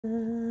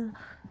Dinner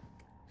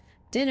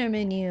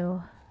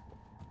menu.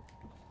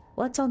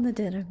 What's on the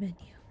dinner menu?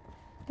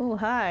 Oh,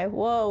 hi.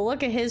 Whoa,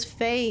 look at his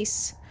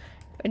face.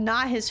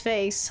 Not his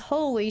face.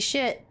 Holy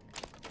shit.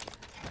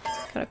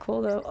 Kinda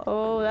cool though.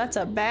 Oh, that's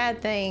a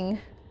bad thing.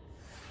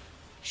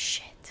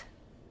 Shit.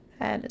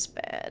 That is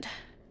bad.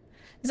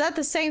 Is that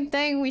the same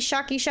thing we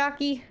shocky?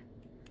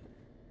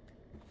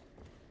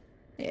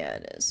 Yeah,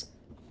 it is.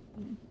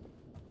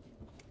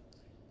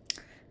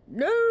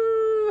 No!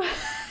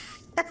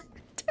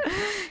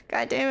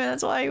 God damn it,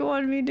 that's why you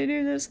wanted me to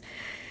do this.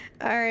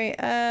 Alright,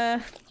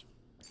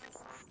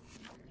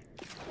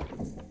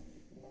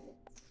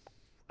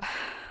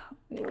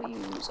 we'll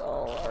use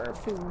all our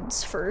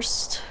foods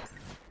first.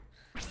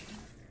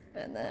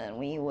 And then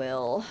we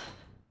will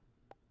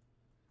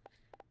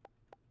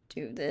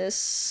do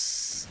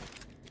this.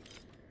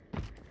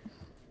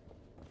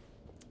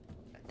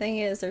 Thing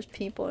is, there's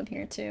people in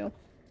here too.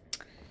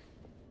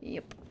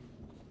 Yep.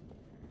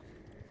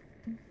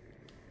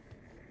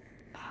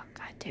 Oh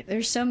god damn,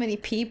 there's so many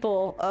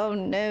people. Oh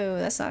no,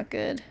 that's not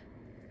good.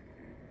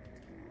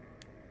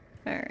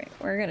 Alright,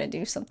 we're gonna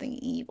do something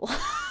evil.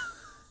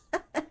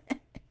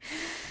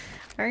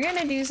 We're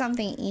gonna do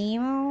something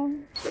evil.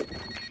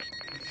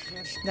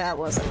 That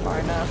wasn't far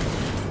enough.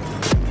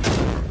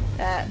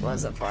 That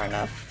wasn't far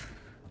enough.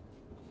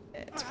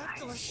 It's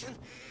fine.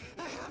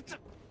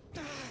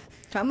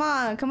 Come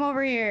on, come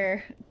over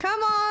here.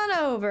 Come on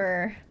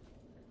over.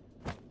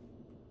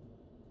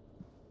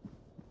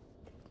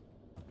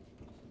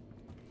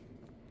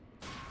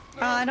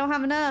 Oh, I don't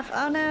have enough.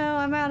 Oh no,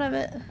 I'm out of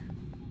it.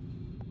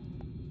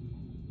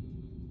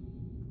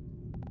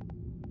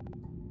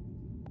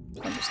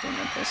 I'm just doing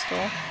a pistol.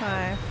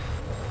 Hi.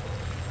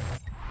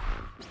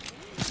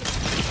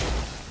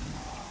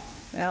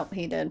 Well,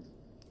 he did.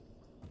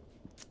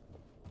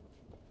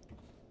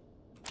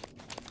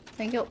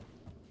 Thank you.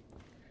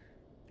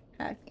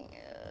 Hacking.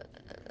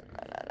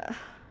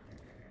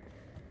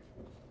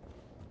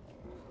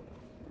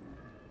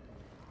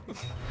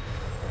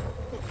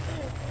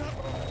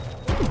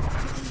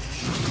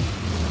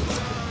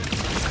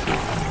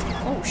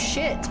 Oh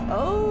shit.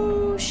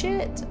 Oh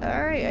shit.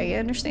 Alright, I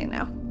understand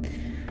now.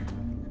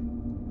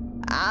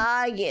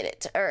 I get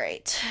it.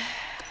 Alright.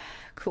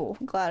 Cool.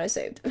 I'm glad I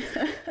saved.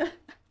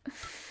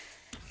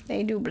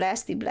 They do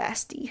blasty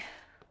blasty.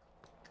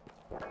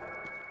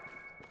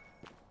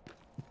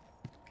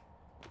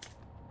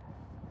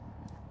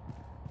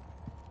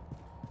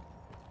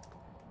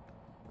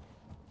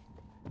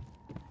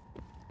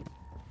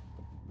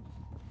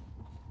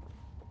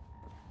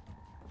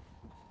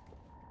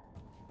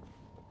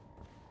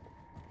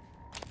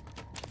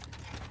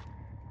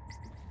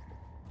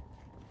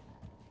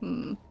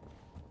 Hmm.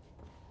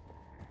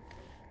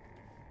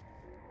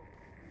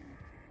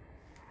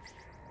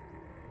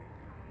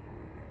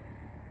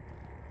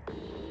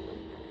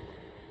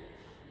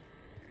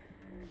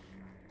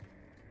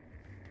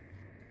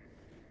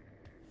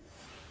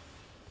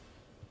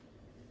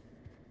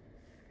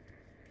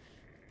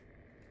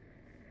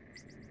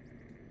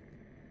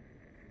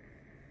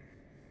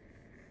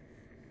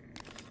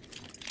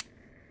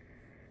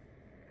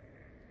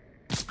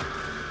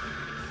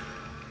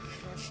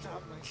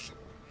 Stop my shit.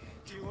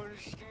 Do you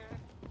understand?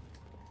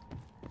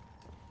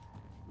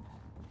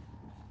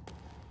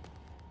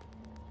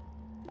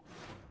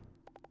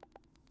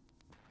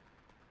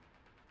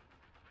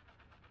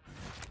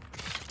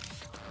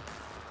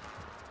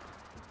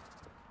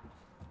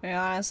 To be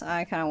honest,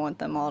 I kind of want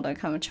them all to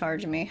come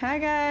charge me. Hi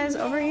guys,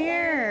 over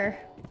here.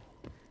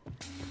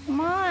 Come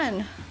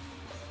on.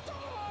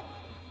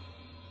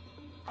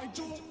 I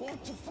don't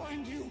want to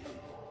find you.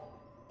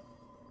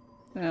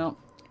 Well,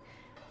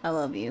 I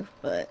love you,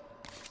 but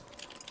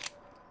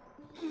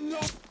No.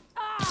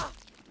 Ah!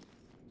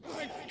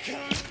 I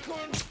can't go.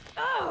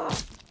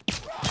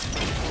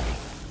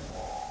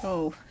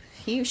 oh,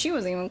 she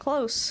wasn't even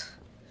close.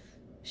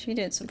 She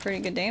did some pretty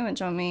good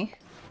damage on me.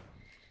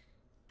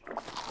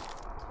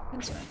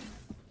 That's right.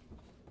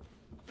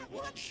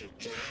 What you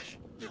did?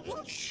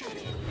 What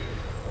shit?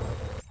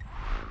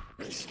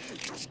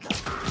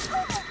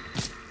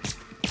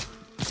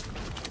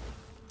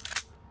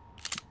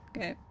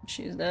 Okay,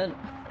 she's dead.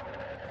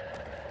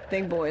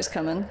 Big boy's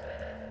coming.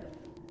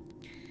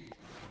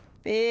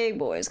 Big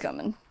boy's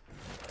coming.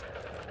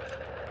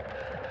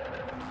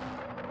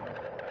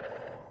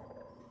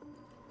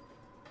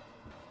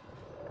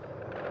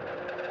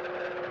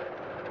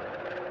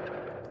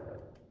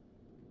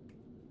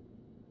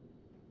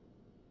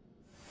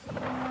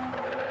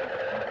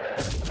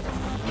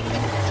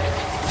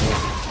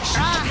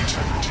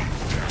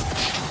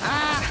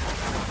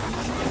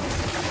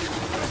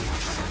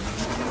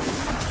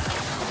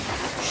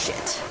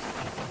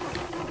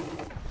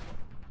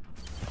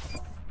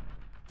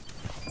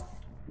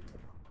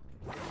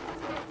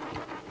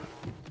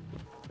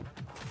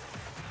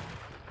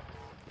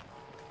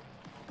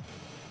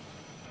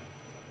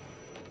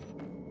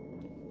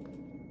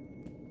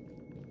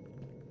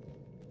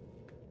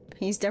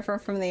 He's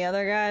different from the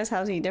other guys?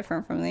 How's he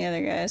different from the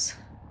other guys?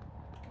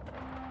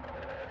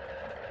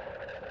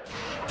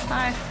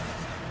 Hi.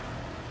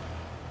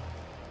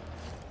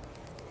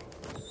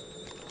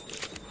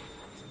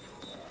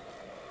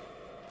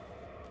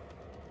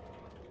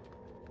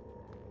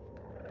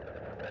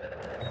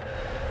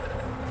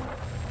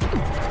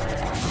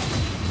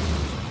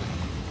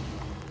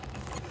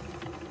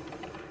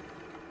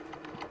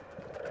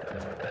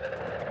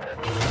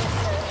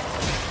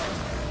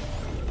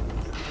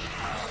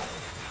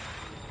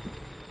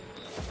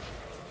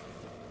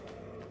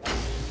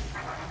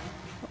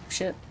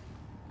 shit.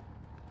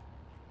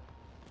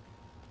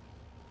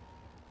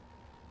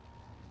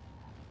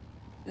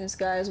 This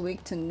guy's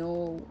weak to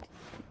no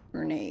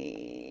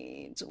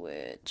grenades,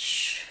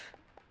 which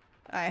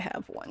I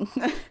have one.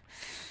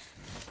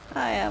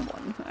 I have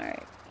one.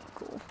 Alright,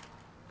 cool.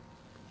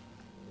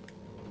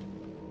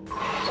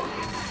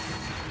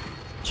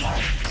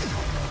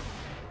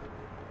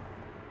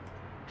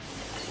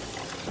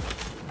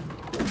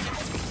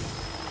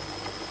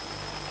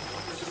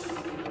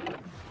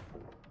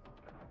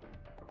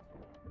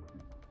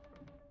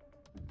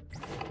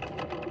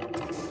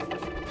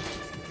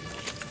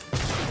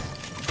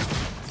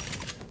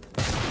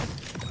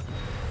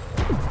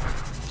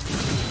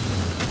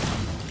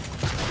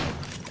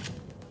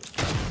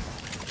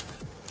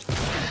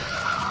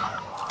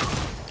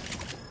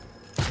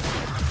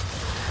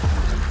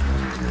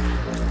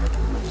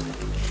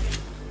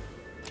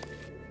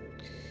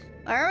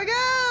 There we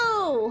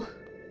go!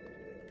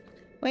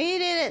 We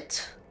did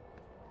it!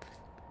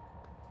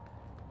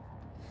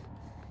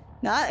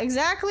 Not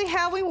exactly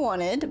how we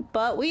wanted,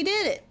 but we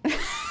did it.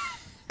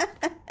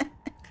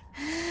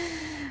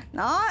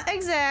 Not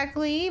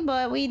exactly,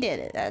 but we did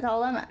it. That's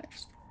all that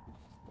matters.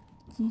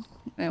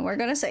 And we're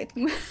gonna save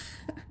him.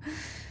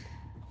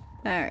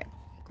 Alright,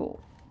 cool.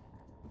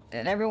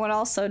 Did everyone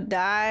also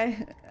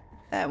die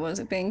that was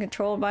being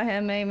controlled by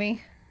him,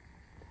 maybe?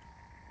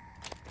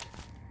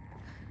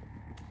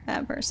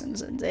 That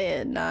person's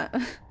dead, not...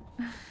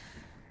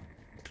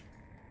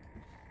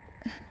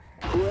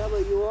 Whoever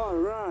you are,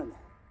 run.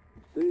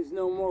 There is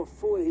no more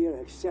fool here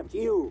except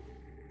you.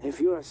 If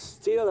you are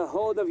still a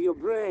hold of your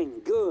brain,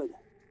 good.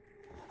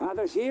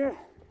 Others here?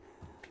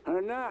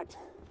 Are not.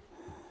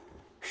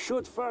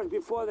 Shoot first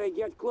before they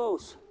get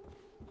close.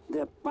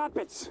 They're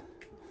puppets.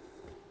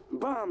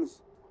 Bombs.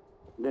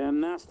 Their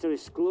master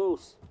is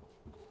close.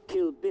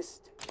 Kill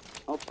beast,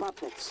 or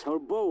puppets, or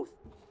both.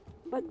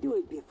 But do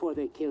it before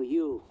they kill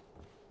you.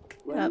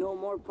 When no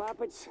more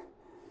puppets,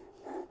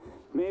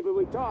 maybe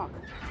we talk.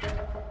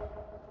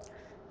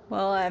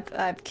 Well,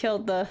 I've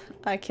killed the...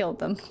 I killed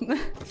them.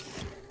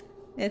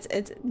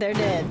 They're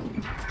dead.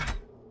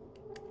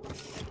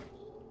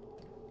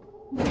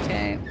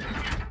 Okay.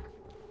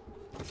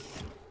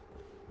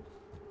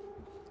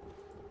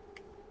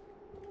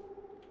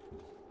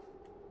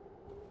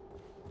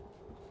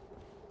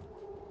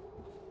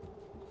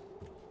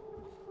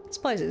 This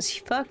place is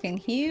fucking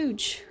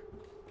huge.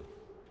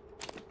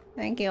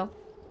 Thank you.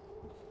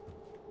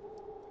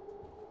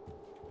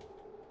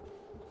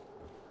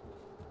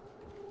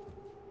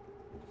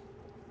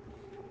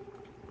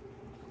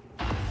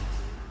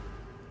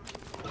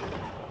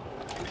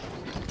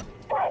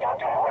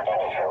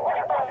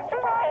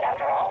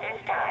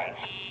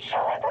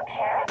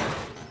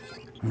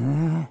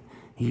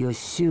 Your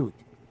suit.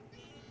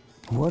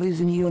 What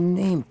is in your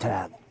name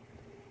tag?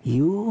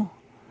 You?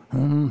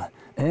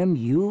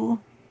 M.U.?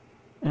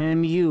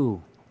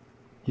 M.U.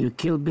 You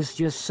killed Beast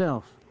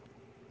yourself.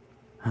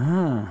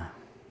 Ah.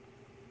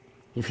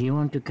 If you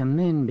want to come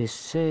in, be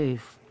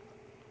safe.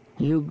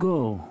 You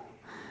go.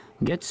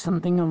 Get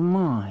something of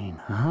mine,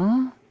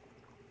 huh?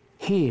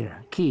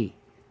 Here, key.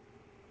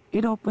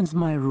 It opens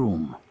my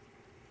room.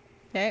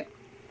 Okay.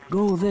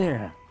 Go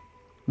there.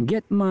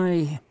 Get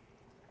my...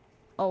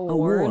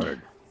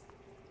 award.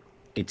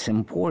 It's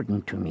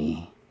important to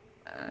me.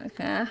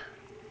 Okay.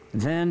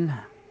 Then,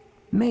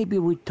 maybe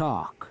we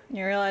talk.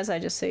 You realize I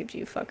just saved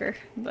you, fucker.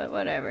 But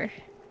whatever.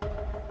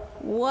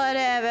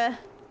 Whatever.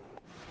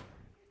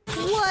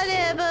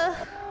 Whatever.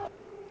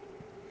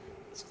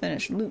 Let's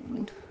finish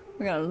looting.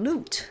 We're gonna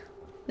loot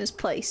this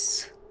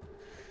place.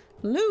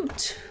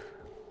 Loot!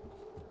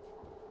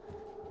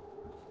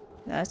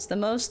 That's the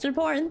most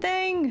important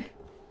thing.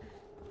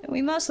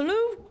 We must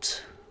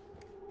loot.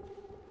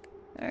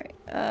 Alright,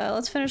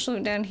 let's finish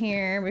looting down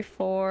here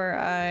before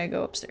I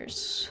go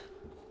upstairs.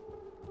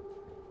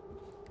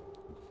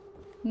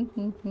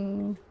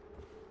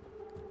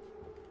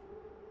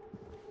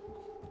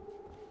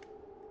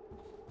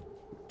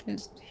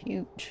 It's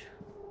huge.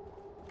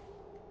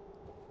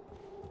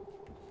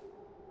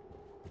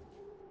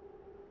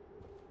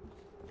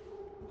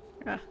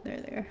 Ah,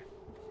 there.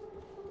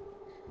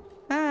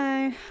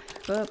 Hi.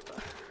 Up.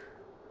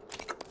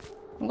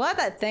 I'm glad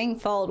that thing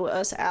followed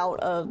us out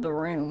of the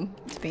room,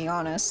 to be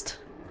honest.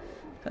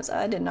 Because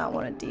I did not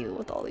want to deal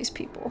with all these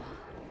people.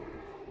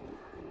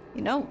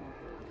 You know?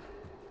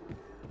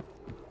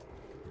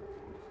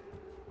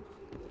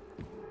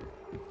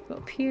 Go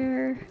up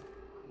here.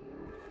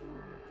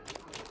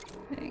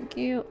 Thank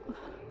you.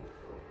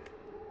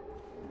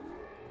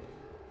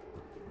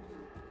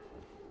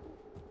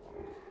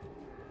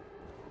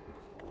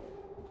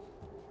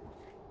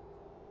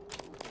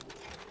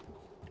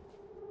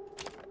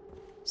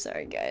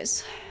 Sorry,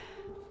 guys.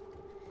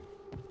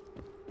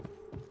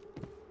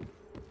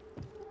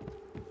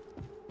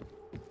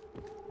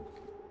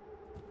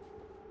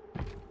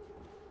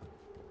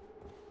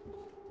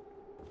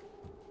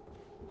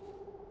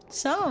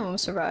 Some of them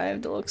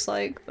survived, it looks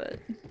like, but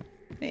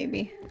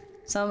maybe.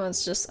 Some of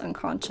it's just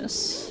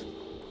unconscious.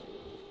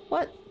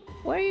 What?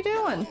 What are you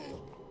doing?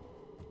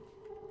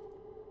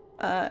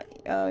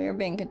 Oh, you're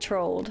being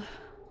controlled.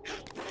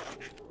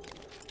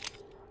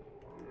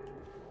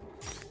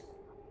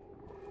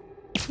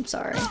 I'm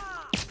sorry.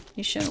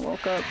 You shouldn't have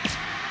woke up.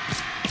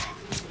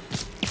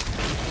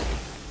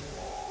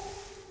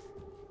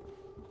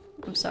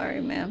 I'm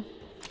sorry, ma'am.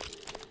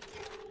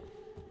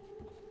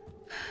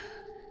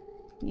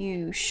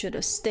 You should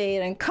have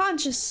stayed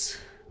unconscious.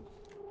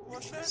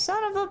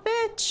 Son of a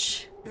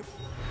bitch!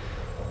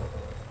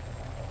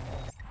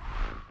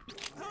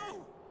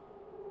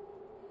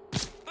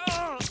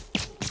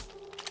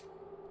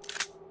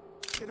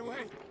 Get away!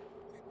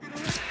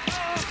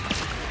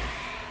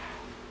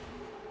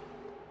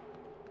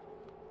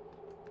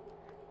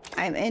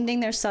 I'm ending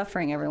their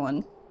suffering,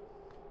 everyone.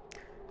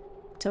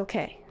 It's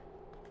okay.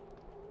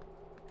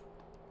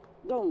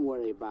 Don't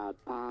worry about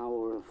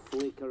power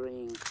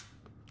flickering.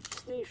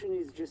 Station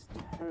is just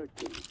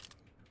hurting.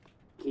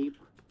 Keep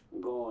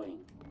going.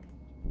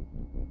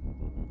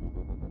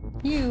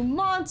 You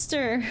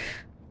monster!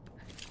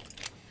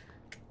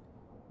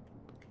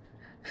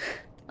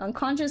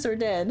 Unconscious or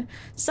dead?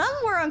 Some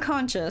were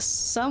unconscious,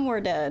 some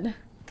were dead.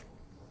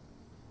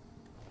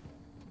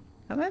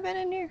 Have I been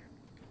in here?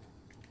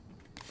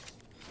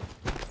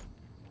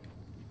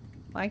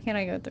 Why can't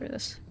I go through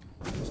this?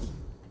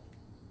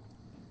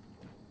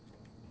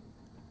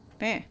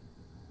 Eh.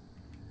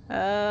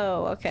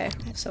 Oh, okay.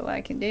 So what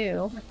I can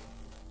do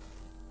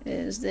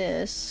is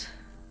this.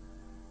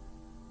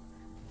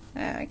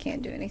 I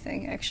can't do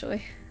anything,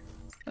 actually.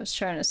 I was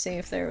trying to see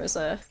if there was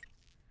a...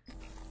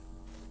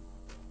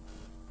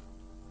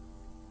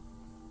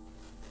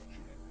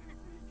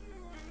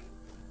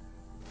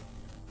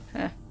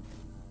 Huh.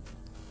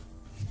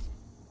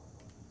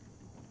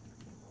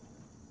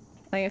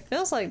 Like, it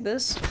feels like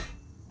this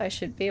I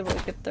should be able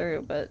to get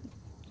through, but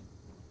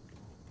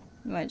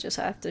I might just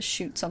have to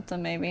shoot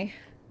something, maybe.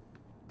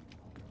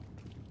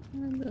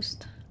 And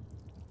just...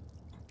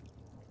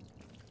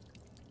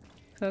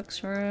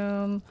 Cook's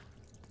room.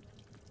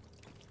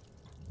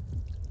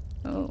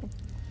 Oh.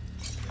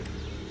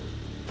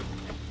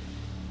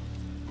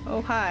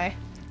 Oh, hi.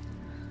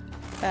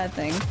 Bad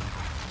thing.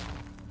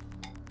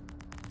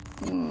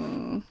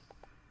 Hmm.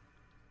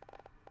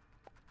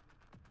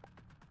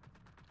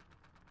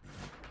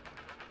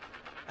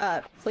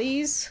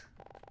 Please?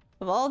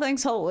 Of all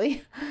things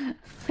holy.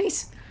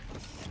 Please.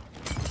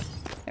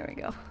 There we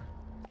go.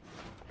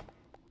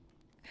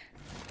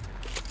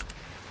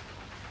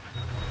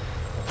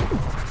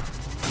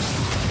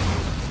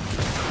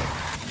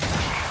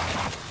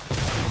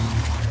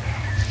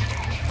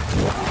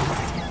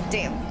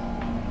 Damn.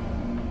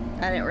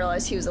 I didn't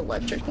realize he was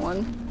electric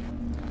one.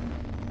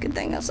 Good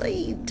thing I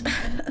saved.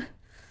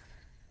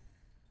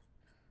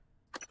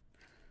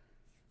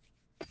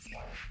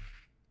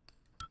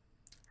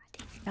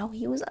 No,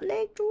 he was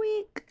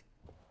electric.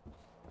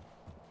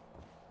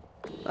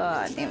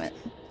 Ah, damn it.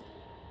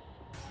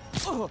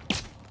 Oh,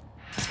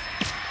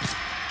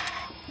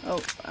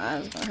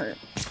 that's gonna hurt.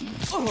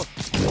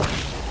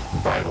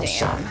 Vital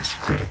signs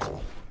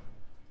critical.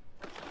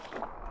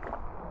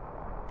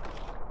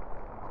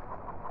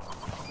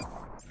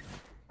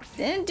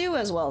 Didn't do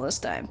as well this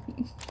time.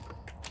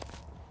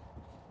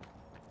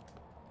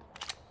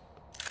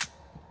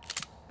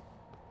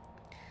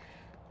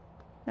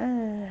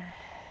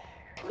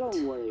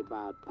 Don't worry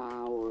about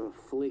power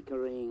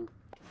flickering.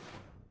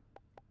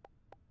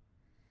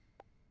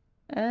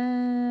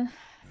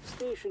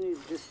 Station is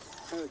just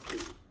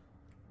hurting.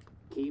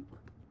 Keep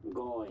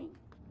going.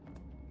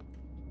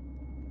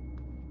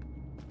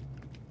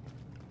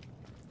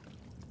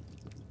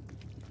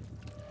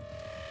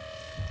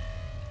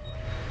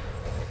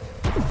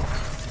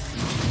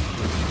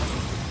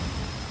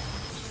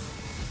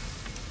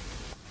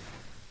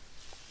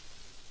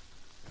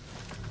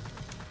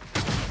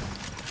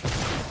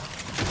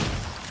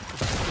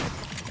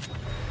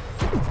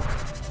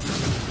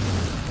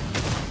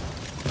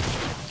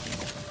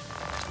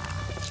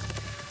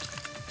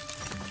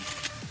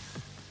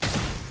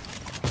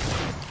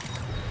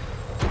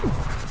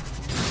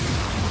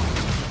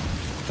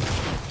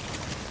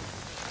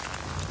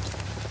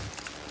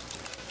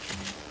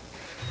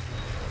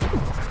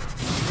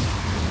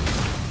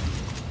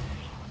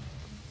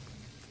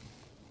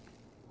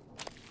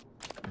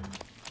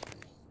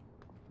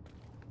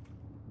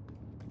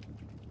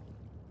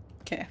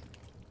 Okay,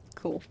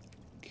 cool.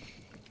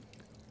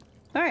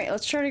 Alright,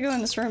 let's try to go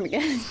in this room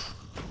again.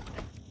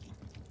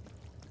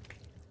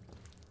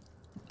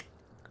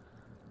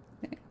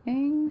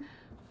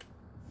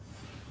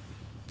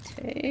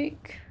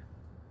 Take.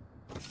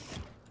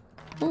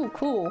 Ooh,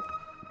 cool.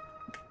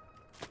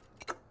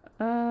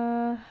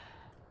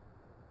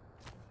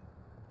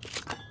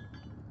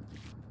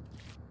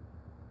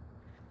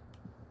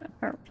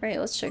 Alright,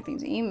 let's check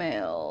these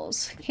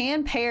emails.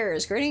 Canned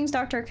pears. Greetings,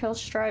 Dr.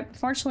 Killstripe.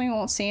 Unfortunately, we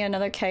won't see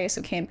another case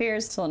of canned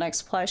pears until the next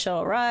supply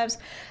shuttle arrives.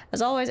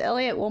 As always,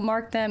 Elliot will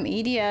mark them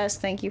EDS.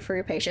 Thank you for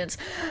your patience.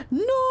 No!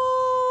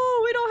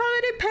 We don't have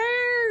any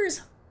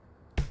pears!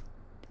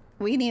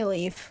 We need to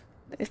leave.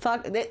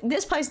 Fuck,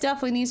 this place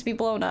definitely needs to be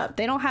blown up.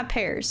 They don't have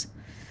pears.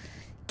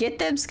 Get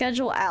them,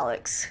 schedule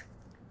Alex.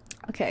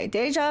 Okay,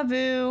 deja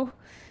vu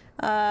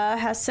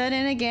has set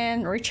in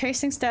again.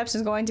 Retracing steps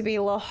is going to be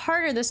a little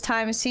harder this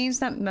time. It seems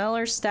that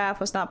Miller's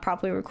staff was not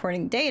properly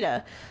recording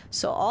data,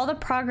 so all the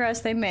progress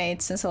they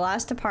made since the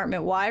last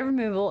department-wide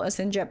removal is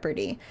in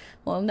jeopardy.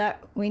 Well,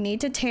 we need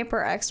to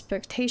taper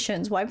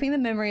expectations. Wiping the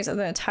memories of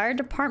the entire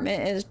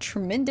department is a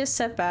tremendous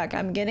setback.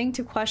 I'm getting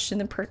to question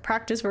the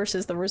practice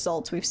versus the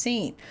results we've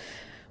seen.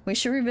 We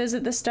should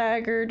revisit the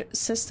staggered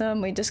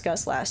system we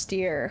discussed last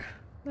year.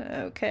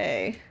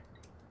 Okay.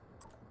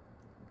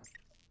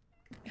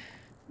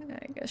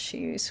 I guess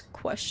she's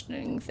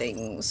questioning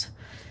things.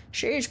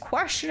 She's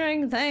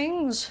questioning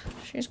things.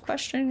 She's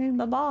questioning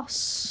the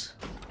boss.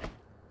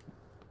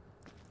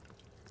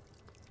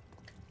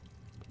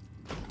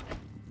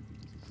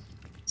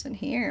 What's in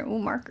here? Ooh,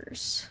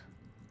 markers.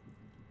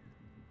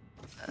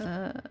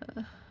 I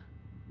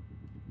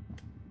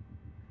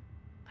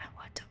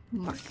want to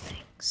mark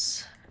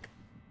things.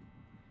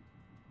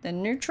 The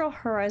neutral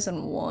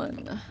horizon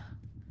 1.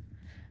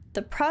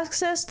 The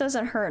process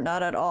doesn't hurt,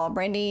 not at all.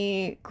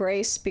 Brandy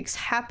Gray speaks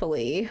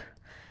happily.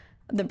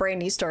 The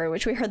Brandy story,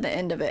 which we heard the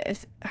end of it.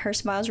 If her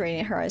smile's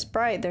radiant, her eyes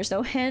bright. There's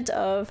no hint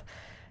of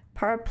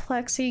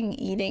perplexing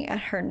eating at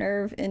her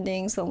nerve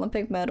endings. The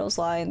Olympic medals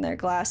lie in their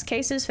glass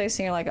cases,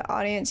 facing her like an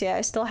audience. Yeah,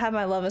 I still have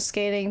my love of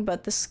skating,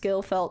 but the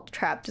skill felt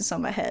trapped inside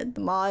my head.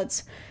 The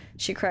mods,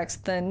 she corrects,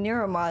 the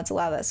neuromods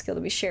allow that skill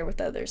to be shared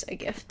with others. A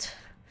gift.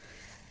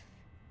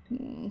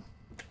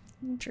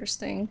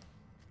 Interesting.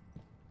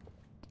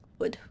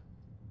 Wood.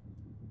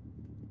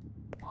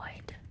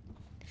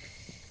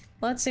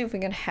 Let's see if we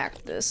can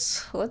hack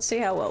this. Let's see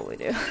how well we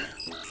do.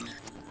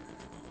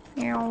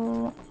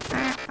 Oh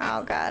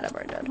god, I've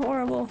already done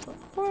horrible.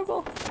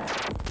 Horrible.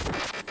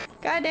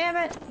 God damn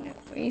it.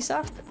 We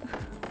suck.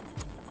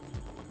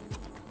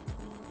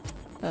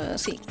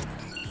 See.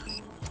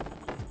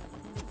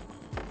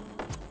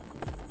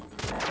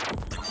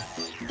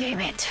 Damn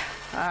it.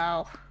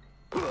 Ow.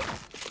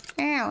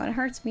 Ow, it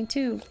hurts me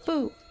too.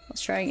 Boo.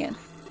 Let's try again.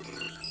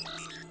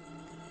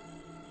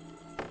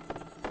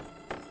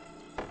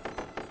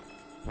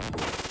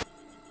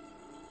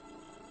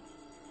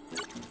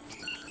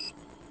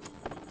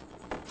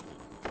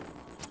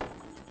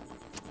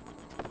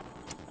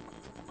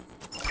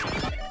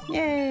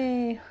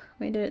 Yay!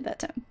 We did it that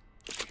time.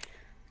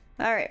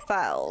 Alright,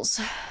 files.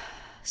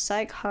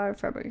 Psych hard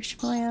fabrication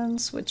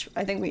plans, which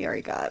I think we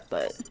already got,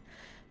 but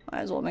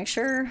might as well make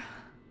sure.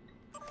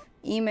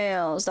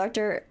 Emails.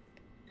 Dr.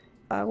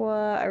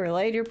 Agua, I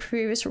relayed your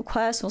previous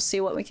request. We'll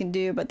see what we can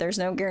do, but there's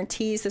no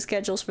guarantees. The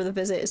schedules for the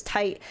visit is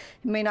tight.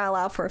 It may not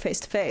allow for a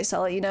face-to-face.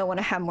 I'll let you know when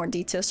I have more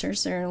details,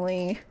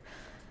 certainly.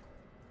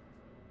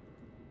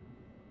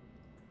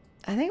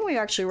 I think we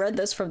actually read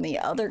this from the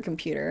other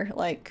computer,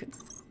 like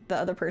the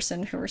other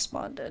person who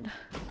responded.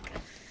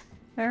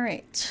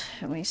 Alright,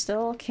 and we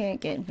still can't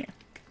get in here.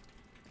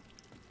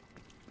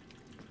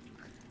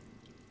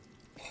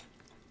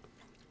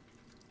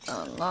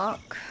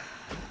 Unlock.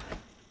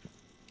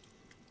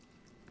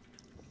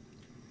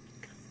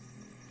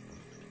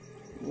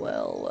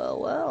 Well, well,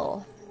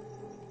 well.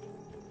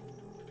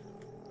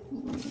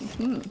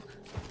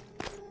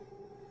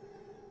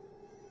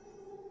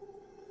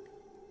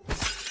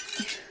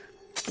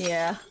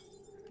 Yeah.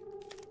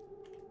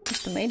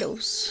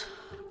 Tomatoes.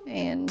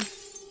 And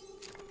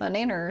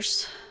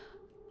bananas.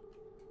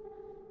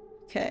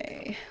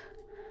 Okay.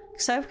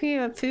 Exciting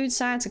of food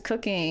science and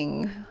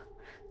cooking.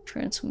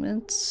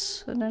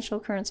 Transmits natural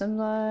currents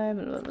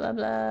enzyme, blah blah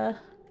blah.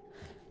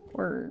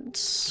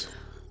 Words.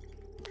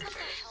 What the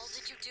hell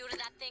did you do to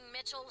that thing,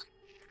 Mitchell?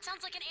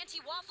 Sounds like an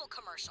anti-waffle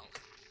commercial.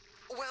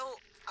 Well,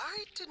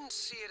 I didn't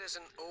see it as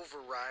an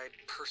override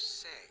per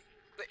se.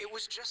 It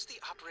was just the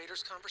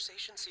operator's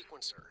conversation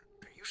sequencer.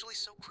 They're usually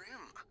so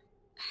grim.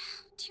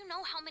 Do you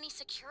know how many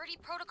security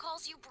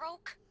protocols you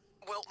broke?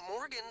 Well,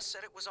 Morgan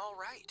said it was all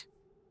right.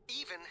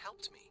 Even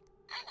helped me.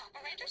 An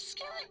operator's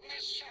skillet in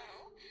this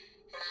show.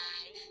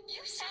 My,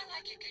 you sound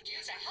like you could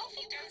use a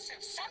healthy dose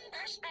of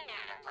sunburst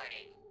banana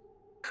pudding.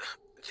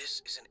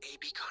 This is an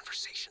AB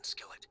conversation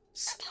skillet.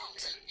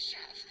 Apologies, Chef.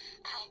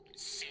 I'll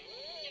see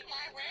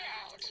my way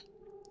out.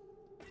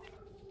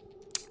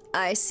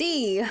 I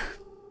see.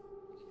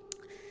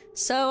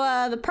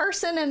 So, the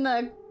person in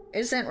the...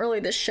 isn't really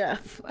the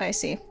chef. I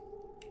see.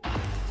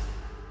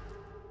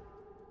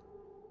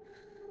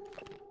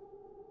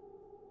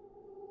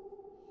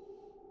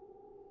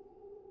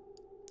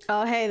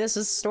 Oh, hey, this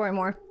is story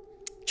more.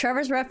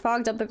 Trevor's breath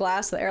fogged up the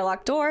glass of the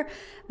airlock door,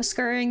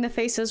 obscuring the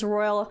faces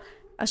Royal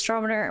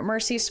Astronomer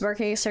Mercy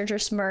smirking a surger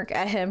smirk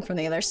at him from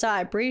the other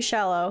side. Breathe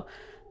shallow.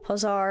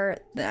 Pulsar,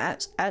 the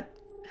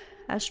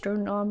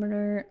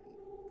astronomer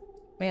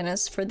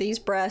Manus, for these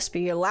breaths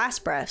be your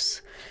last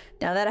breaths.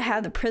 Now that I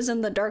have the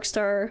prism, the dark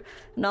star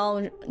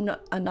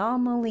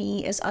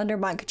anomaly is under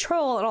my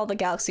control, and all the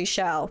galaxies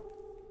shall.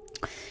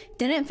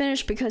 Didn't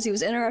finish because he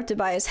was interrupted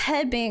by his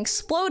head being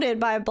exploded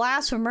by a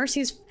blast from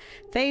Mercy's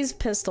phase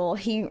pistol.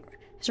 His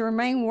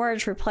remaining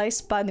words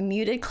replaced by the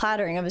muted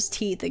clattering of his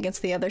teeth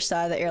against the other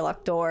side of the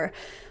airlock door.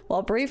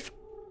 While brief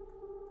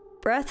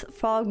Breath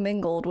fog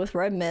mingled with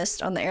red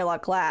mist on the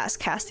airlock glass,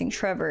 casting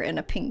Trevor in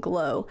a pink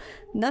glow.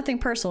 Nothing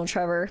personal,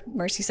 Trevor,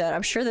 Mercy said.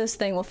 I'm sure this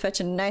thing will fetch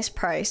a nice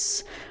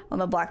price on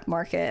the black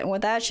market. And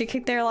with that, she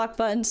kicked the airlock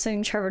button,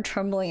 sending Trevor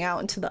trembling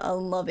out into the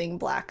unloving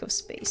black of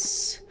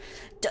space.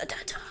 Da da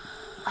da.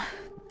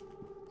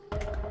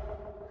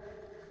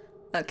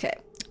 Okay,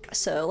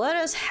 so let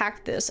us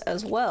hack this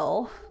as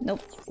well.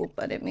 Nope, oop,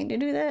 I didn't mean to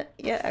do that.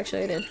 Yeah,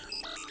 actually I did.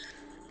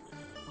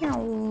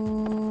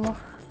 Meow.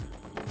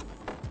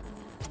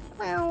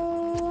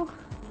 Meow.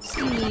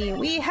 See,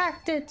 we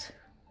hacked it.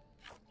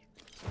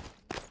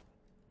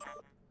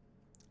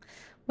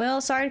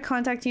 Well, sorry to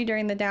contact you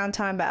during the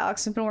downtime, but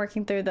Alex has been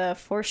working through the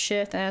 4th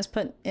shift and has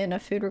put in a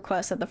food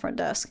request at the front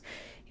desk.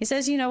 He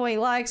says you know what he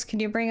likes. Can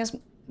you bring us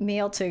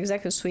meal to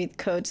executive suite?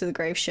 Code to the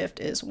grave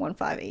shift is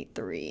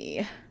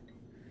 1583.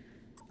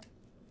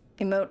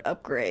 Emote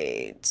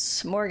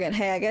upgrades. Morgan,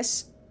 hey, I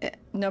guess...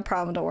 No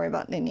problem, don't worry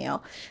about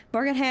Danielle.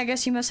 Morgan, hey, I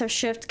guess you must have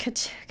shift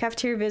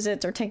cafeteria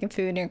visits or taken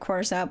food in your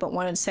quarters now, but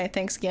wanted to say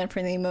thanks again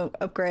for the emote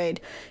upgrade.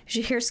 You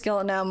should hear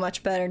Skillet now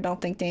much better. Don't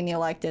think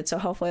Danielle liked it, so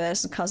hopefully that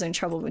isn't causing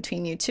trouble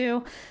between you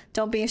two.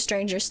 Don't be a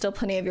stranger. Still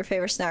plenty of your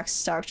favorite snacks in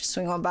stock. Just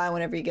swing on by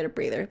whenever you get a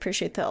breather.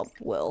 Appreciate the help,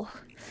 Will.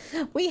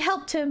 We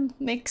helped him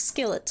make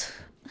Skillet.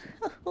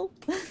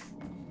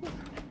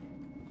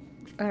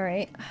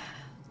 Alright.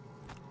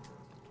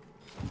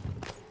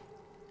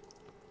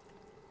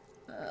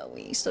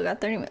 We still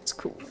got 30 minutes.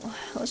 Cool.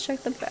 Let's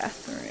check the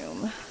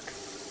bathroom.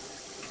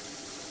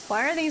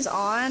 Why are these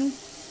on?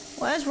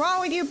 What is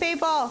wrong with you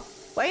people?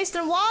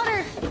 Wasting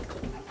water!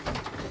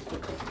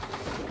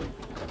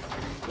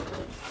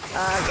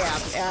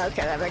 Yeah,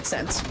 okay, that makes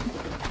sense.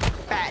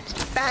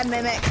 Bad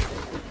mimic.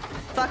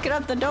 Fucking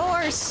up the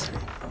doors.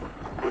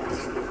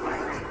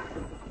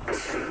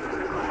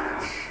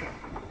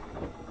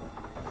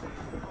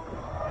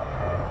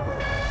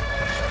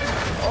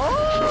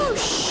 Oh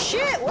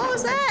shit, what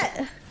was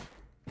that?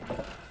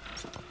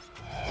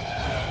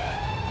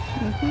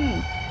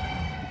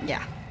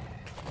 Yeah.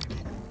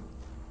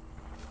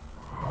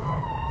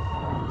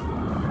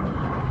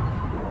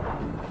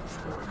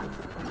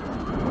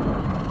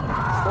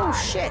 Oh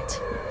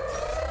shit.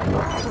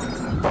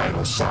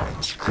 Vital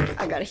signs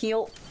critical. I gotta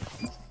heal.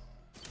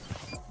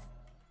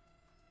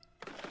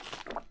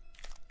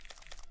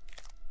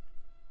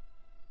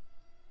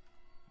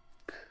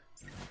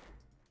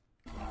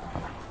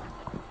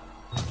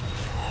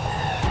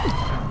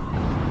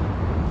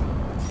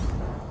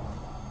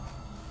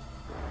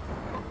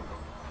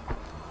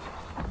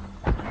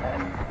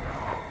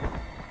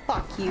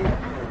 Fuck you.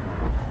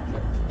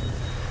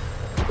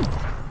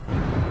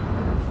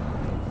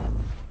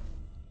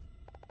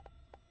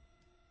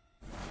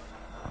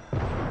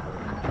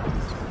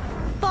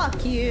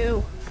 Fuck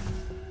you.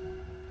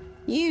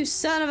 You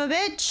son of a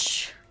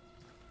bitch.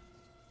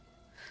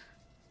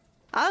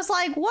 I was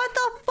like, what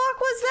the fuck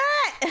was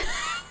that?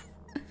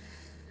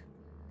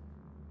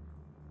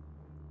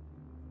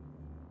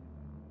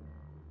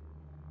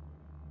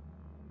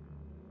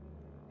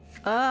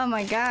 Oh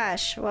my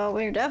gosh. Well,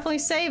 we're definitely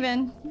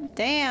saving.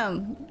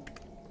 Damn.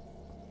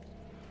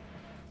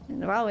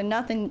 There's probably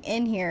nothing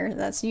in here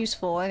that's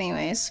useful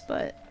anyways,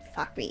 but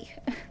fuck me.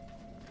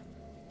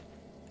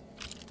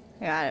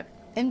 Got it.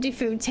 Empty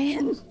food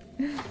tin.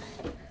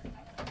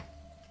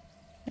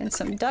 And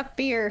some duck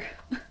beer.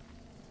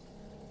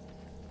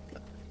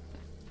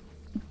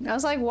 I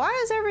was like, why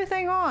is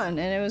everything on?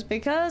 And it was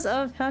because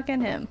of fucking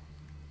him.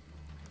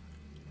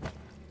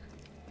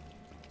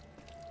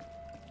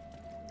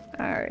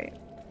 Alright.